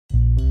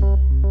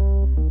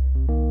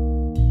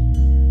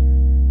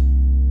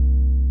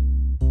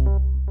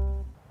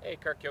Hey,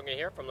 Kirk Junge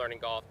here from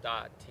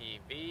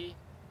LearningGolf.tv.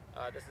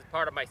 This is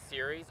part of my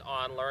series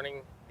on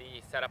learning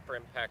the setup for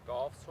impact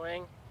golf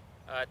swing.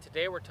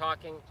 Today we're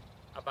talking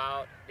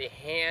about the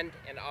hand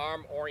and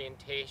arm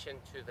orientation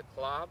to the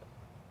club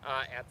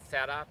at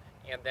setup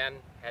and then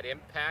at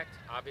impact.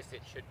 Obviously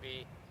it should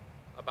be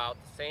about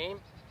the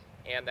same,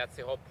 and that's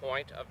the whole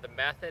point of the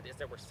method, is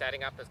that we're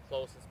setting up as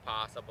close as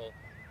possible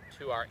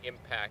to our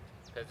impact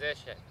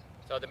position.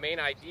 So the main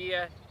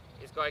idea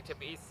is going to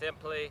be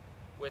simply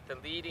with the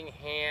leading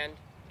hand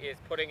is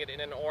putting it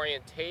in an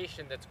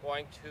orientation that's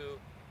going to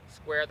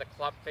square the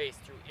club face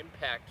through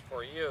impact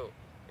for you.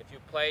 If you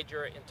played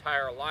your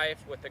entire life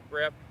with a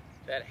grip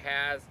that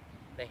has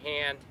the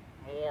hand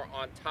more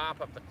on top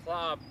of the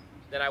club,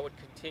 then I would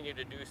continue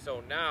to do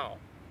so now.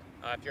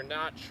 If you're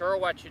not sure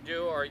what you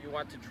do, or you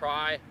want to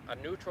try a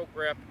neutral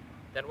grip,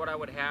 then what I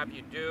would have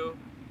you do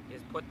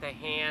is put the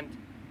hand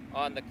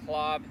on the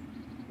club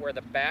where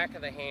the back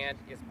of the hand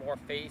is more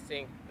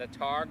facing the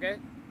target.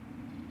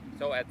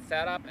 So at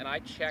setup, and I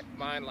check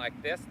mine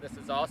like this. This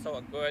is also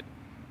a good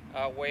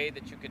way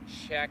that you could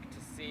check to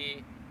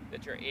see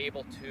that you're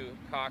able to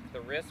cock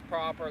the wrist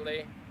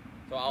properly.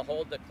 So I'll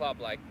hold the club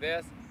like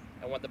this,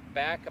 and when the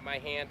back of my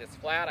hand is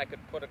flat, I could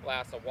put a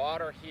glass of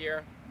water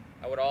here.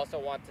 I would also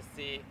want to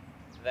see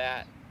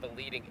that the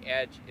leading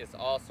edge is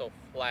also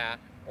flat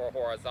or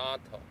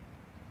horizontal.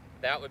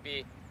 That would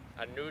be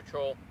a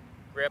neutral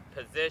grip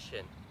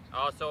position.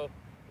 Also,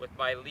 with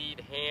my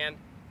lead hand,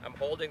 I'm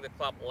holding the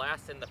club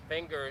less in the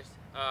fingers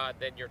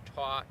than you're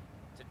taught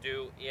to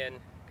do in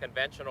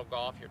conventional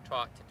golf. You're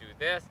taught to do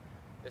this.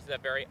 This is a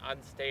very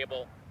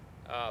unstable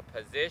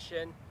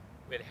position.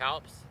 It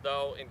helps,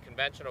 though, in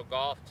conventional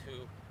golf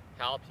to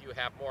help you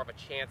have more of a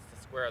chance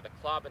to square the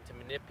club and to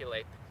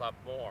manipulate the club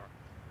more.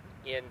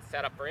 In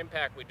setup for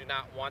impact, we do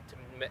not want to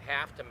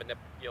have to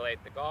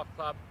manipulate the golf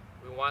club.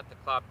 We want the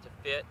club to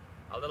fit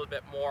a little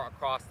bit more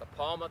across the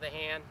palm of the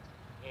hand,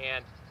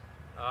 and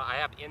I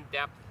have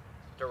in-depth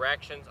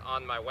directions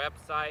on my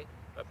website,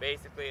 but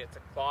basically it's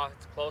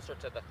closer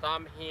to the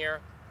thumb here,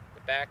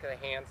 the back of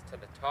the hands to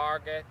the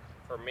target.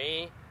 For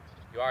me,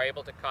 you are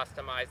able to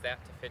customize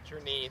that to fit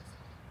your needs.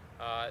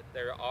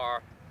 There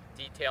are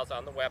details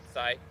on the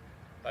website,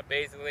 but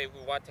basically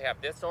we want to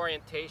have this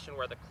orientation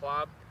where the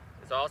club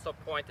is also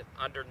pointed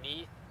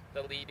underneath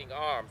the leading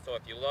arm. So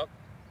if you look,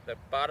 the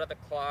butt of the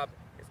club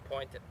is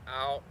pointed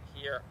out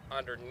here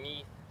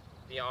underneath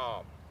the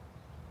arm.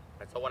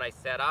 And so when I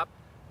set up,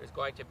 there's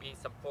going to be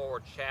some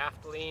forward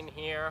shaft lean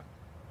here,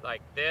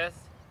 like this.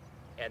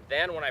 And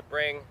then when I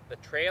bring the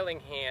trailing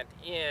hand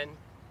in,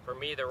 for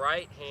me, the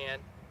right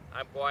hand,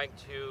 I'm going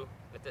to,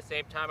 at the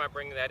same time I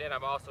bring that in,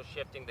 I'm also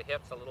shifting the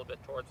hips a little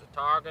bit towards the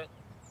target.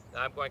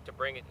 Now I'm going to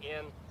bring it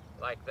in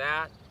like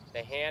that.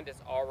 The hand is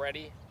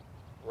already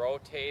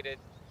rotated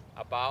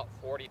about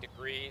 40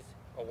 degrees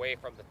away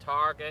from the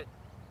target,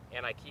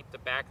 and I keep the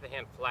back of the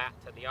hand flat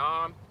to the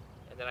arm,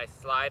 and then I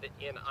slide it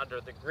in under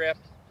the grip.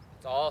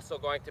 It's also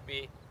going to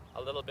be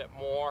a little bit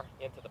more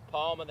into the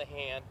palm of the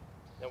hand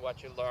than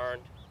what you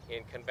learned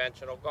in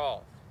conventional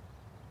golf.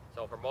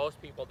 So for most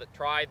people that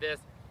try this,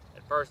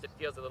 at first it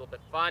feels a little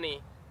bit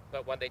funny,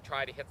 but when they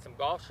try to hit some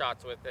golf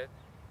shots with it,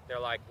 they're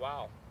like,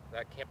 wow,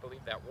 I can't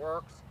believe that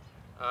works.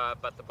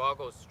 But the ball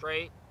goes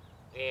straight,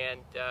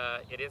 and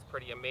it is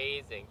pretty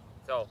amazing.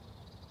 So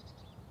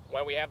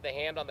when we have the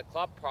hand on the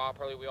club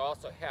properly, we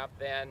also have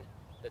then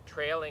the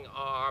trailing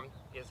arm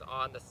is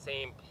on the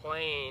same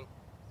plane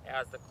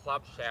as the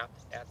club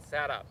shaft at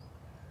setup,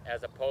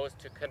 as opposed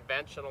to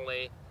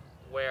conventionally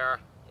where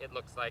it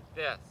looks like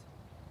this.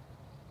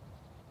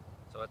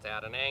 So it's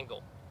at an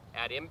angle.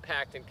 At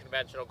impact in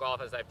conventional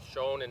golf, as I've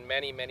shown in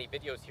many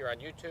videos here on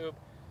YouTube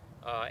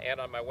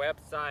and on my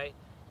website,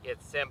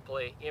 it's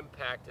simply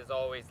impact is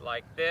always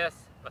like this,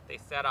 but they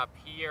set up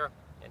here,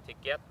 and to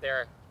get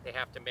there they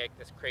have to make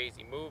this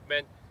crazy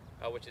movement,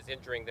 which is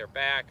injuring their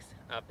backs.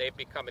 They've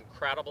become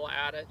incredible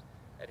at it,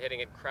 at hitting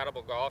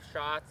incredible golf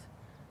shots.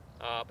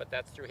 But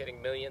that's through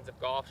hitting millions of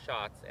golf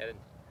shots, and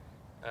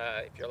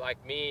if you're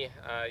like me,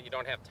 you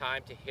don't have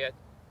time to hit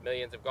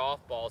millions of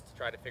golf balls to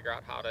try to figure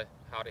out how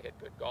to hit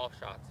good golf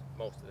shots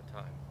most of the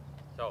time.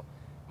 So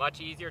much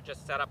easier,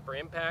 just set up for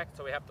impact.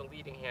 So we have the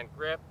leading hand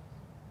grip,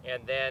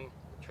 and then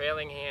the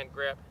trailing hand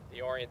grip,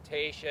 the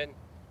orientation,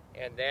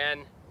 and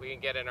then we can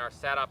get in our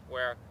setup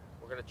where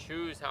we're going to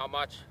choose how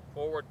much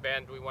forward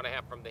bend we want to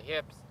have from the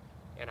hips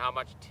and how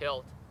much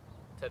tilt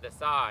to the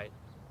side.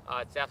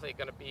 It's definitely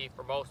going to be,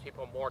 for most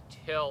people, more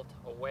tilt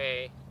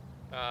away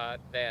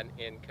than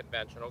in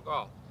conventional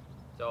golf.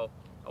 So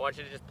I want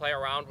you to just play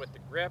around with the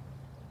grip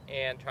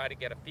and try to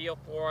get a feel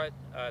for it.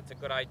 It's a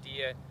good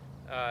idea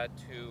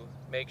to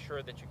make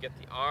sure that you get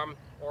the arm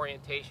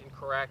orientation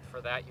correct. For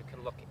that, you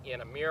can look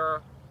in a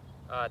mirror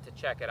to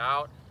check it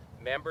out.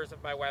 Members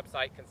of my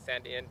website can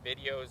send in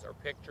videos or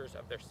pictures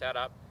of their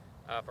setup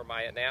for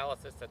my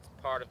analysis. That's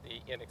part of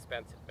the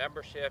inexpensive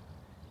membership.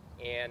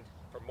 And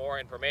for more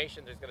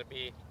information, there's going to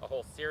be a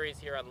whole series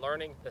here on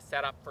learning the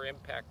setup for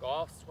impact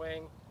golf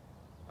swing.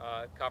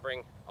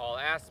 covering all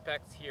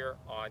aspects here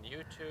on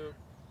YouTube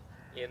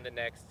in the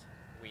next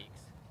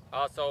weeks.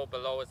 Also,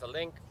 below is a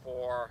link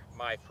for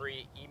my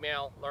free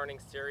email learning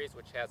series,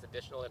 which has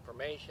additional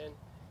information.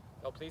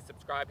 So please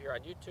subscribe here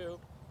on YouTube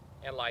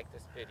and like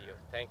this video.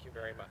 Thank you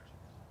very much.